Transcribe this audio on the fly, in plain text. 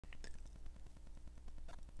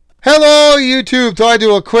Hello YouTube, thought I'd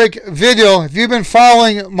do a quick video. If you've been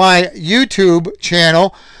following my YouTube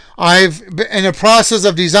channel, I've been in the process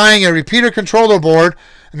of designing a repeater controller board,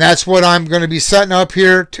 and that's what I'm going to be setting up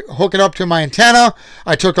here, hooking up to my antenna.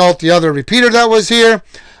 I took out the other repeater that was here.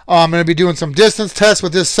 I'm going to be doing some distance tests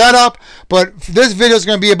with this setup, but this video is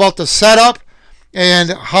going to be about the setup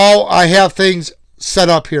and how I have things set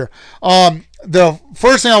up here. The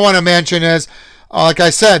first thing I want to mention is, like I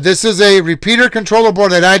said, this is a repeater controller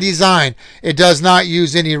board that I designed. It does not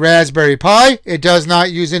use any Raspberry Pi. It does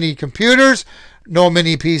not use any computers, no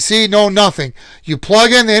mini PC, no nothing. You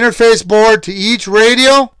plug in the interface board to each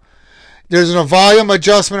radio. There's a volume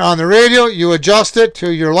adjustment on the radio. You adjust it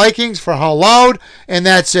to your likings for how loud, and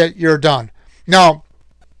that's it. You're done. Now,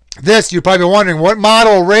 this, you're probably wondering, what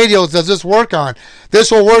model radios does this work on?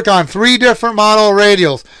 This will work on 3 different model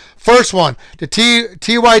radios. First one, the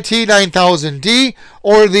TYT9000D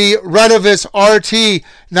or the Retevis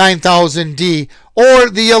RT97S or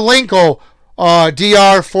the alinco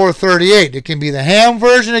DR438. It can be the ham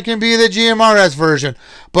version, it can be the GMRS version.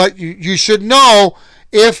 But you should know,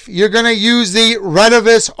 if you're going to use the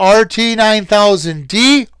Retevis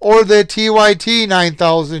RT9000D or the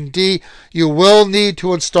TYT9000D, you will need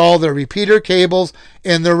to install the repeater cables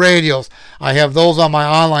in the radios. I have those on my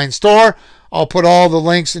online store. I'll put all the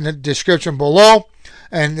links in the description below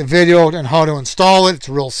and the video and how to install it. It's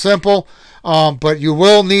real simple, but you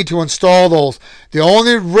will need to install those. The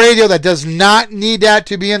only radio that does not need that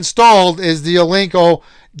to be installed is the alinco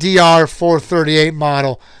DR438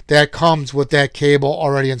 model that comes with that cable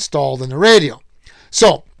already installed in the radio.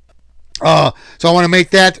 So I want to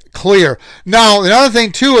make that clear. Now, another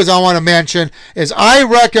thing too is I want to mention is I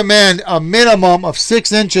recommend a minimum of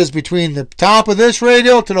 6 inches between the top of this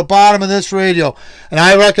radio to the bottom of this radio. And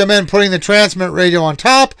I recommend putting the transmit radio on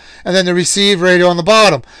top and then the receive radio on the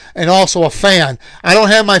bottom. And also a fan. I don't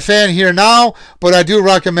have my fan here now, but I do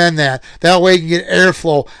recommend that. That way you can get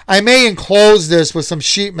airflow. I may enclose this with some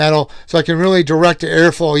sheet metal so I can really direct the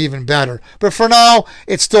airflow even better. But for now,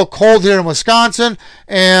 it's still cold here in Wisconsin,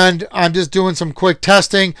 and I'm just doing some quick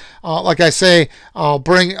testing. Like I say,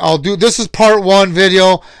 this is part 1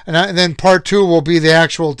 video, and then part 2 will be the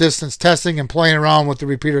actual distance testing and playing around with the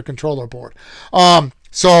repeater controller board.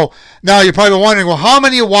 So now you're probably wondering, well, how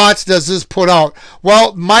many watts does this put out?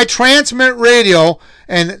 Well, my transmit radio,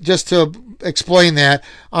 and just to explain that,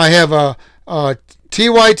 I have a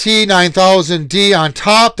TYT9000D on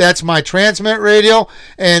top. That's my transmit radio,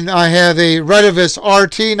 and I have a Retevis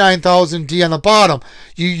RT9000D on the bottom.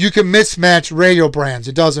 You can mismatch radio brands,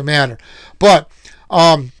 it doesn't matter. But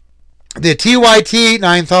the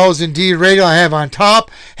TYT9000D radio I have on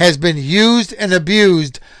top has been used and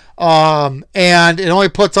abused, and it only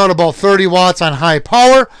puts out about 30 watts on high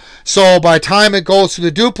power. So by the time it goes to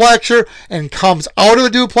the duplexer and comes out of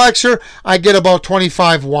the duplexer, I get about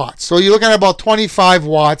 25 watts. So you're looking at about 25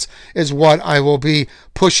 watts is what I will be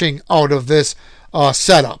pushing out of this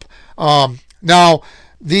setup. Now,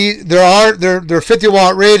 they're 50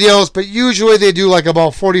 watt radios, but usually they do like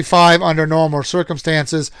about 45 under normal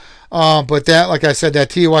circumstances. But that, like I said,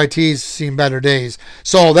 that TYT's seen better days.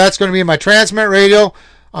 So that's going to be my transmit radio.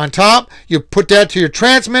 On top, you put that to your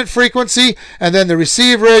transmit frequency, and then the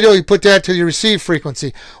receive radio, you put that to your receive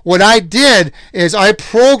frequency. What I did is I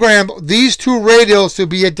programmed these 2 radios to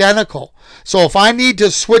be identical. So if I need to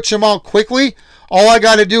switch them out quickly, all I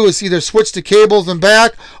got to do is either switch the cables and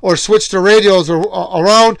back or switch the radios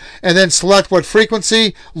around and then select what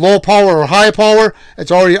frequency, low power or high power.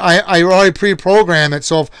 It's already, I already pre-programmed it.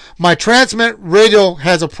 So if my transmit radio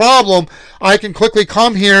has a problem, I can quickly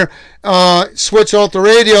come here, switch out the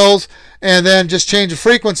radios, and then just change the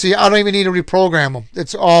frequency. I don't even need to reprogram them.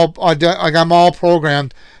 It's all, I'm all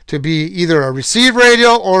programmed to be either a receive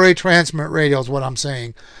radio or a transmit radio is what I'm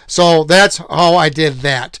saying. So that's how I did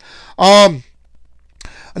that.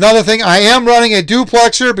 Another thing, I am running a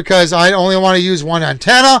duplexer because I only want to use 1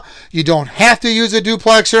 antenna. You don't have to use a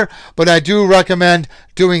duplexer, but I do recommend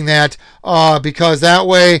doing that because that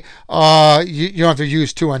way you don't have to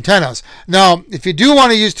use 2 antennas. Now, if you do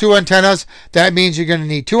want to use 2 antennas, that means you're going to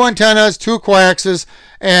need 2 antennas, 2 coaxes,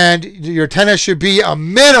 and your antenna should be a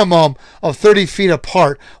minimum of 30 feet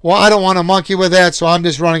apart. Well, I don't want to monkey with that, so I'm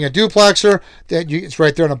just running a duplexer. It's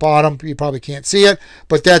right there on the bottom. You probably can't see it,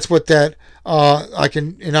 but that's what that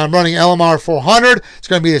and I'm running LMR 400. It's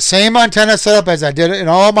going to be the same antenna setup as I did it in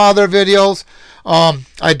all my other videos.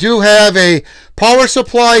 I do have a power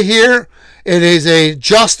supply here. It is a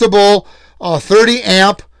adjustable 30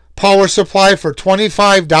 amp power supply for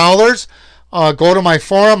 $25. Go to my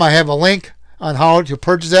forum. I have a link on how to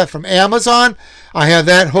purchase that from Amazon. I have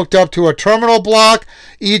that hooked up to a terminal block.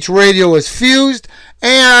 Each radio is fused,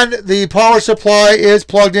 And the power supply is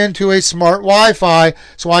plugged into a smart Wi-Fi,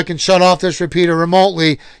 so I can shut off this repeater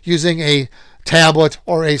remotely using a tablet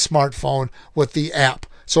or a smartphone with the app.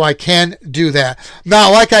 So I can do that.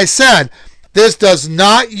 Now, like I said, this does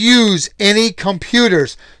not use any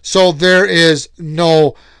computers. So there is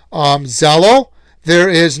no Zello, there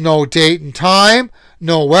is no date and time,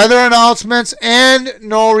 no weather announcements, and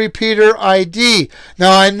no repeater ID.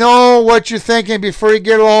 Now, I know what you're thinking before you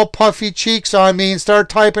get all puffy cheeks on me and start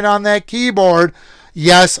typing on that keyboard.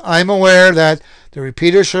 Yes, I'm aware that the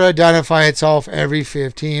repeater should identify itself every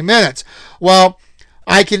 15 minutes. Well,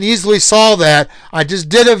 I can easily solve that. I just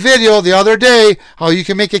did a video the other day how you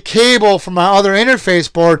can make a cable from my other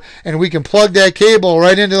interface board, and we can plug that cable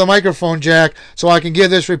right into the microphone jack, so I can give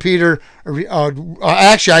this repeater,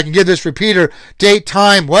 actually I can give this repeater date,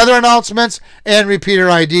 time, weather announcements, and repeater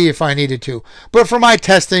ID if I needed to. But for my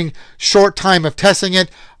testing, short time of testing it,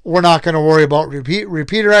 we're not going to worry about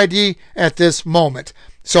repeater ID at this moment.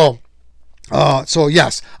 So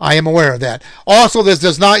yes, I am aware of that. Also, this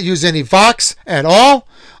does not use any VOX at all.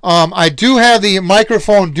 I do have the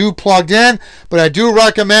microphone plugged in, but I do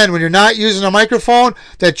recommend when you're not using a microphone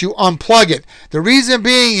that you unplug it. The reason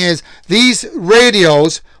being is these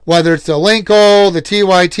radios, whether it's the Alinco, the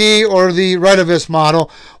TYT, or the Retevis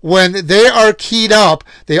model, when they are keyed up,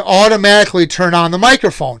 they automatically turn on the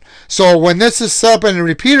microphone. So when this is set up in a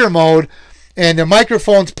repeater mode, and the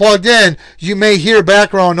microphone's plugged in, you may hear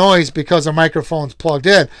background noise because the microphone's plugged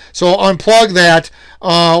in. So unplug that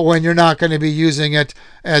when you're not going to be using it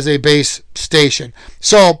as a base station.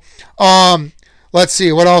 So let's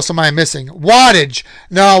see, what else am I missing? Wattage.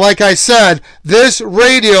 Now, like I said, this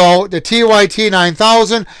radio, the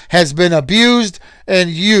TYT9000, has been abused and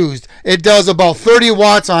used. It does about 30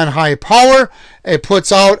 watts on high power. It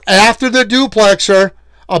puts out, after the duplexer,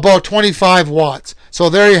 about 25 watts. So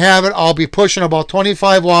there you have it. I'll be pushing about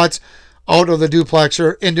 25 watts out of the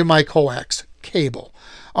duplexer into my coax cable.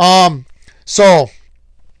 So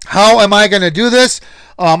how am I going to do this?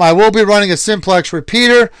 I will be running a simplex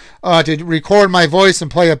repeater to record my voice and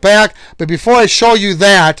play it back. But before I show you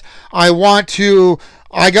that, I got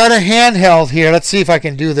a handheld here. Let's see if I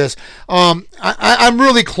can do this. I'm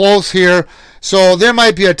really close here, so there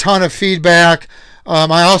might be a ton of feedback.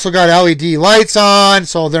 I also got LED lights on,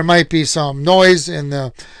 so there might be some noise in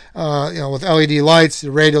the, with LED lights,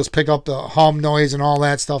 the radios pick up the hum noise and all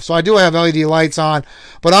that stuff. So I do have LED lights on,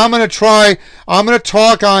 but I'm going to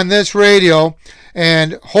talk on this radio,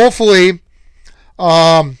 and hopefully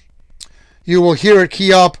you will hear it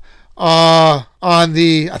key up on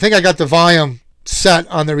I think I got the volume set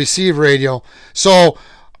on the receive radio. So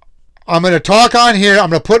I'm going to talk on here.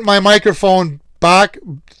 I'm going to put my microphone back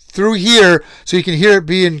through here so you can hear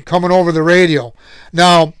it coming over the radio.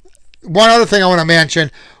 Now, one other thing I want to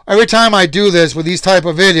mention, every time I do this with these type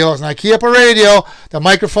of videos and I key up a radio, the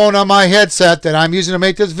microphone on my headset that I'm using to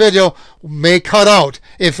make this video may cut out.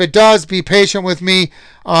 If it does, be patient with me.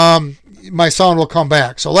 My sound will come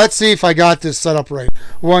back. So let's see if I got this set up right.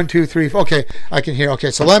 1, 2, 3. Okay, I can hear.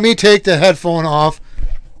 Okay, so let me take the headphone off.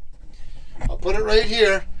 I'll put it right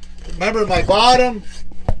here. Remember, my bottom,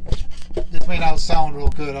 this may not sound real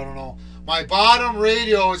good, I don't know. My bottom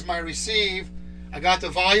radio is my receive. I got the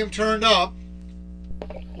volume turned up.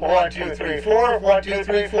 1, 2, 3, 4. 1, 2,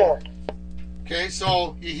 3, 4. Okay,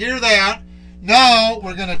 so you hear that. Now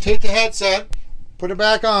we're going to take the headset, put it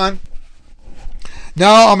back on.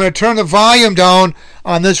 Now I'm going to turn the volume down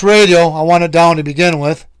on this radio. I want it down to begin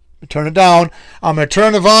with. Turn it down. I'm going to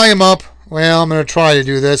turn the volume up. Well, I'm going to try to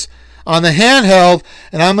do this on the handheld,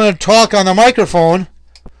 and I'm going to talk on the microphone.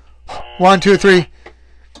 1, 2, 3.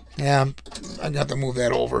 Yeah, I got to move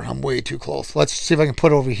that over. I'm way too close. Let's see if I can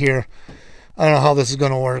put it over here. I don't know how this is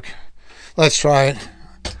going to work. Let's try it.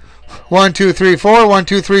 1, 2, 3, 4. 1,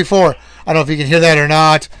 2, 3, 4. I don't know if you can hear that or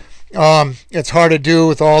not. It's hard to do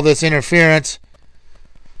with all this interference.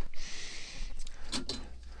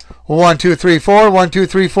 1, 2, 3, 4. 1, 2,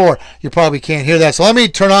 3, 4. You probably can't hear that. So let me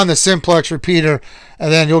turn on the simplex repeater,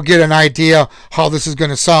 and then you'll get an idea how this is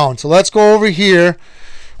going to sound. So let's go over here.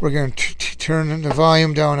 We're going to turn the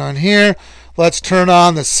volume down on here. Let's turn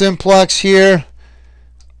on the simplex here.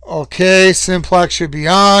 Okay, simplex should be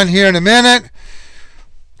on here in a minute.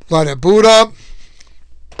 Let it boot up.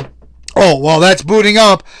 Oh, while that's booting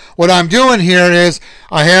up, what I'm doing here is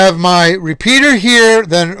I have my repeater here,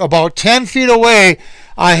 then about 10 feet away,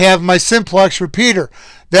 I have my simplex repeater.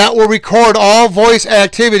 That will record all voice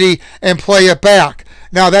activity and play it back.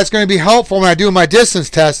 Now, that's going to be helpful when I do my distance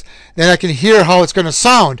test. Then I can hear how it's going to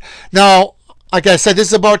sound. Now, like I said, this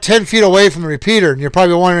is about 10 feet away from the repeater. And you're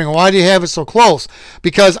probably wondering, why do you have it so close?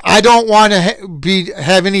 Because I don't want to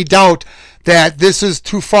have any doubt that this is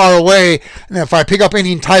too far away, and if I pick up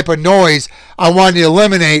any type of noise, I want to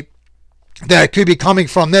eliminate that it could be coming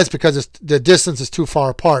from this because the distance is too far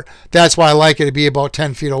apart. That's why I like it to be about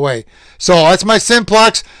 10 feet away. So that's my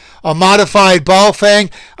simplex, a modified ball fang.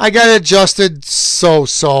 I got it adjusted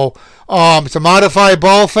so-so. It's a modified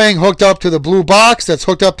ball fang hooked up to the blue box that's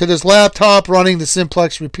hooked up to this laptop running the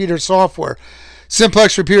simplex repeater software.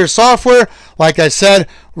 Simplex repeater software, like I said,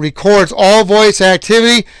 records all voice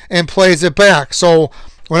activity and plays it back. So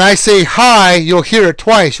when I say hi, you'll hear it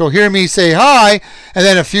twice. You'll hear me say hi, and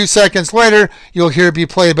then a few seconds later, you'll hear it be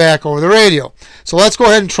played back over the radio. So let's go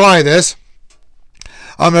ahead and try this.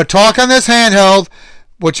 I'm going to talk on this handheld,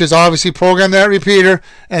 which is obviously programmed that repeater,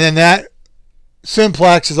 and then that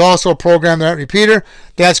simplex is also programmed that repeater.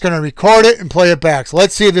 That's going to record it and play it back. So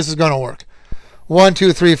let's see if this is going to work. 1,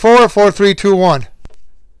 2, 3, 4, 4, 3, 2, 1.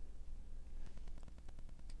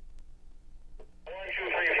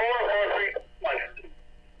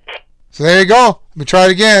 So there you go. Let me try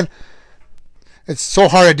it again. It's so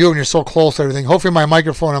hard to do when you're so close to everything. Hopefully my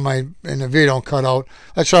microphone and the video don't cut out.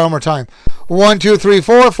 Let's try one more time. 1, 2, 3,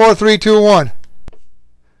 4, 4, 3, 2, 1.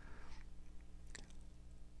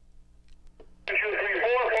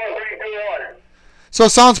 So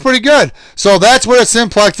it sounds pretty good. So that's what a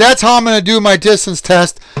simplex. That's how I'm going to do my distance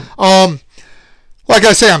test. Like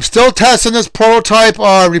I say, I'm still testing this prototype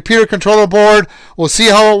repeater controller board. We'll see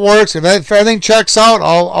how it works. If everything checks out,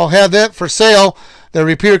 I'll have that for sale, the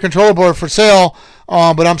repeater controller board for sale.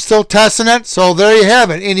 But I'm still testing it. So there you have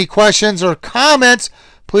it. Any questions or comments,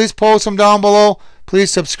 please post them down below.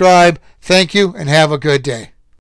 Please subscribe. Thank you and have a good day.